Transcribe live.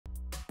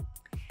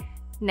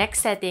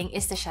Next setting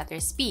is the shutter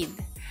speed.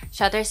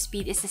 Shutter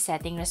speed is the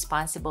setting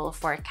responsible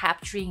for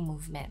capturing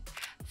movement.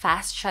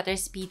 Fast shutter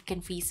speed can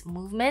freeze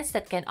movements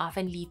that can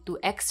often lead to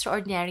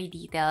extraordinary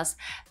details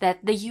that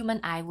the human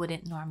eye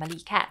wouldn't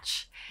normally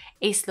catch.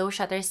 A slow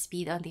shutter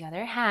speed, on the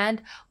other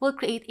hand, will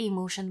create a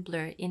motion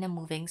blur in a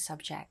moving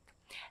subject.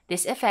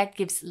 This effect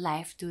gives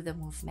life to the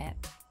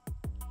movement.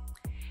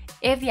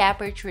 If the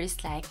aperture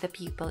is like the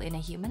pupil in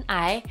a human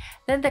eye,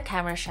 then the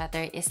camera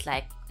shutter is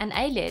like an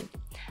eyelid.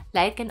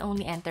 Light can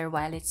only enter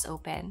while it's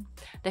open.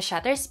 The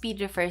shutter speed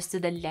refers to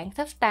the length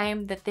of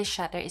time that this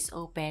shutter is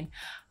open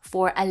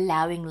for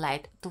allowing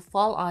light to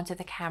fall onto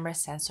the camera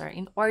sensor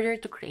in order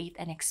to create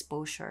an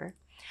exposure.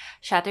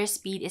 Shutter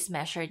speed is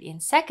measured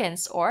in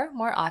seconds or,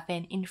 more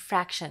often, in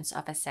fractions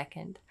of a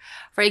second.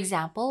 For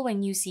example,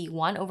 when you see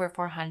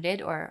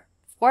 1/400 or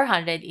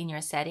 400 in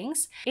your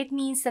settings, it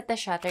means that the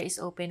shutter is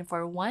open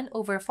for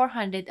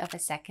 1/400 of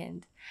a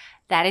second.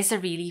 That is a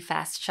really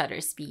fast shutter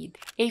speed.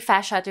 A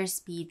fast shutter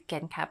speed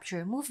can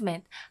capture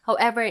movement,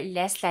 however,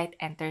 less light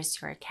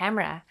enters your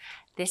camera.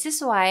 This is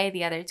why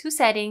the other two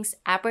settings,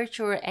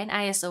 aperture and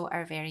ISO,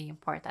 are very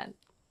important.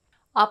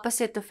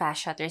 Opposite to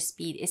fast shutter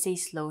speed is a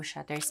slow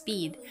shutter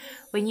speed.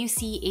 When you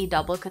see a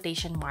double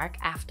quotation mark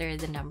after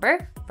the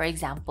number, for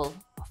example,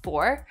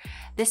 4,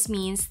 this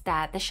means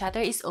that the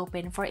shutter is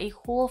open for a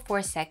whole 4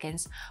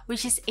 seconds,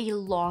 which is a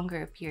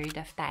longer period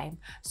of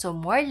time, so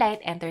more light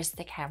enters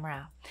the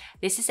camera.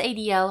 This is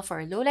ideal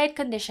for low light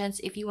conditions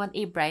if you want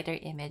a brighter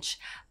image,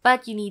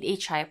 but you need a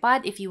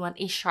tripod if you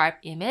want a sharp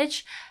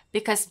image,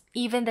 because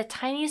even the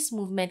tiniest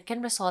movement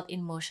can result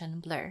in motion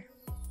blur.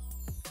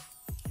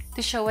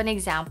 To show an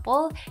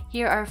example,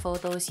 here are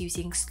photos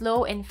using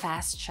slow and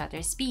fast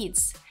shutter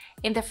speeds.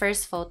 In the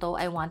first photo,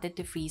 I wanted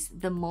to freeze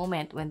the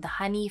moment when the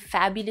honey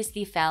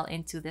fabulously fell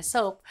into the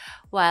soap,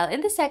 while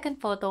in the second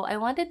photo, I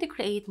wanted to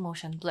create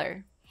motion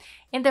blur.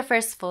 In the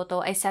first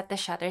photo, I set the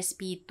shutter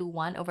speed to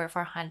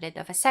 1/400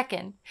 of a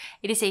second.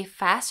 It is a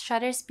fast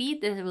shutter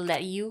speed that will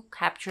let you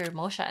capture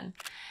motion.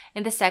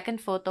 In the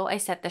second photo, I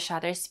set the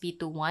shutter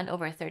speed to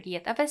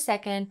 1/30th of a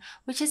second,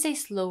 which is a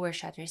slower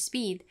shutter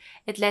speed.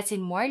 It lets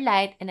in more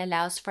light and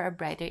allows for a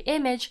brighter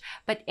image,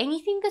 but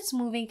anything that's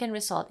moving can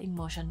result in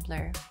motion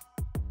blur.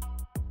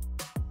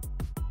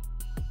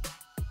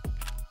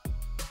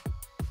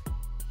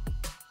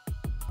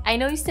 I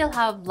know you still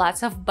have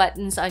lots of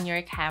buttons on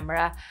your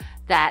camera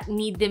that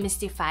need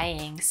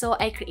demystifying, so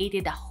I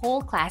created a whole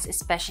class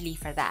especially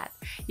for that.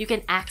 You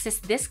can access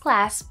this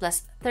class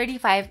plus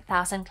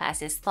 35,000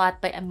 classes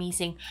taught by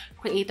amazing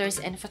creators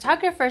and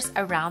photographers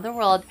around the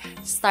world,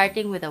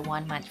 starting with a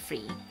 1-month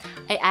free.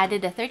 I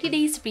added a 30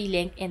 days free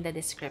link in the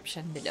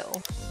description below.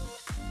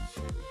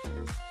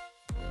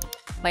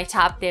 My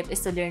top tip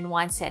is to learn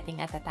one setting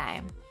at a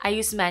time. I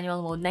use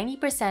manual mode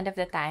 90% of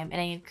the time,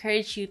 and I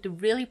encourage you to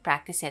really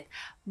practice it.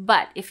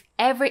 But if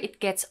ever it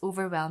gets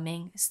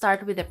overwhelming,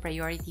 start with the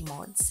priority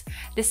modes.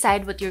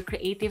 Decide what your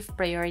creative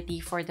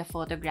priority for the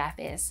photograph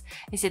is.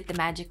 Is it the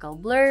magical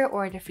blur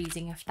or the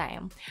freezing of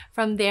time?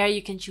 From there,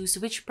 you can choose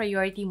which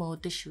priority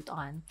mode to shoot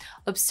on.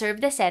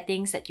 Observe the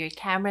settings that your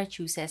camera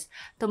chooses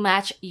to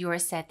match your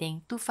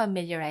setting to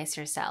familiarize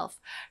yourself.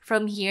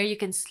 From here, you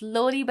can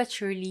slowly but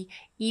surely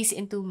ease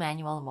into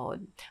manual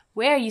mode,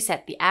 where you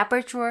set the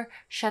aperture,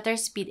 shutter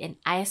speed, and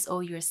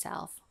ISO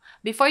yourself.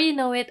 Before you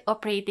know it,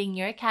 operating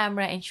your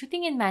camera and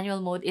shooting in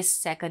manual mode is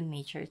second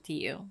nature to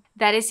you.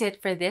 That is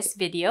it for this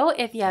video.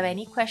 If you have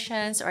any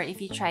questions or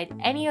if you tried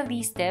any of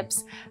these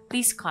tips,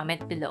 please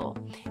comment below.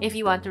 If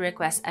you want to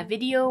request a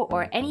video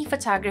or any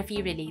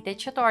photography related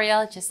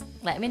tutorial, just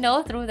let me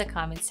know through the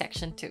comment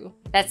section too.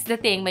 That's the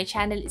thing, my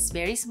channel is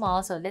very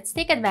small, so let's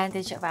take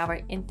advantage of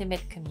our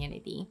intimate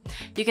community.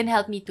 You can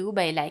help me too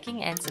by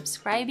liking and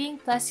subscribing,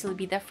 plus you'll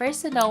be the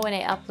first to know when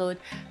I upload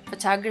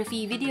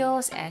photography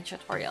videos and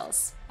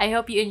tutorials. I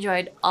hope you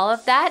enjoyed all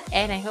of that,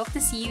 and I hope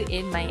to see you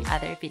in my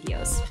other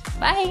videos.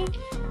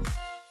 Bye!